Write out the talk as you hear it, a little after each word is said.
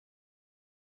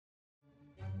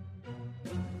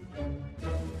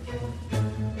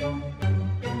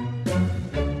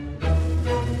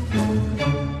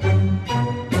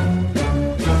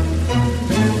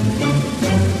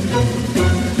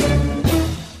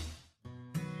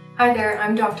Hi there,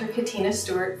 I'm Dr. Katina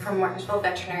Stewart from Martensville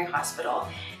Veterinary Hospital,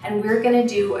 and we're going to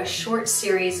do a short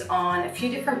series on a few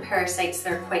different parasites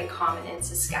that are quite common in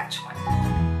Saskatchewan.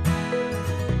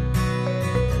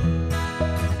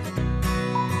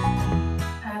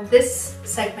 This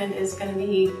segment is going to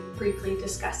be briefly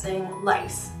discussing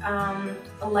lice.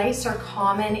 Lice are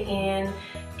common in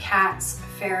cats,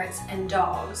 ferrets, and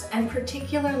dogs, and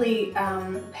particularly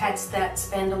pets that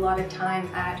spend a lot of time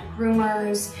at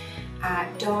groomers,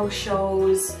 at dog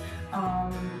shows,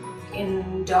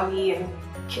 in doggy and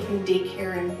kitten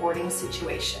daycare and boarding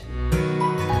situation.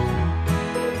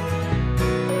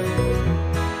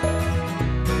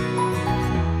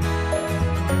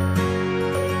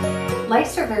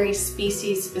 Lice are very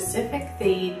species specific.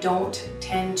 They don't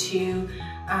tend to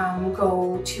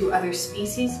go to other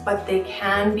species, but they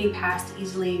can be passed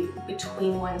easily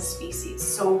between one species.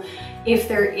 So if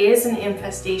there is an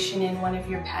infestation in one of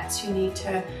your pets, you need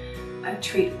to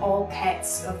treat all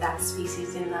pets of that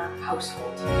species in the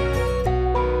household.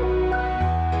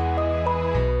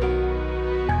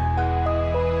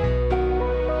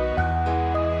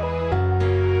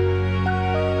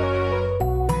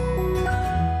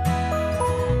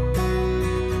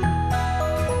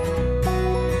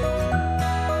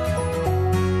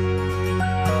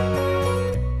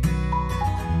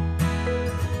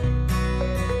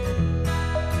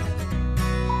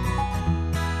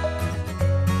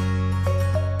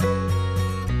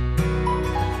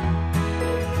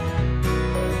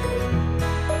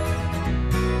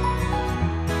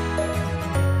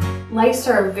 Lice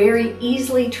are very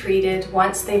easily treated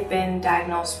once they've been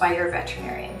diagnosed by your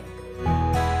veterinarian.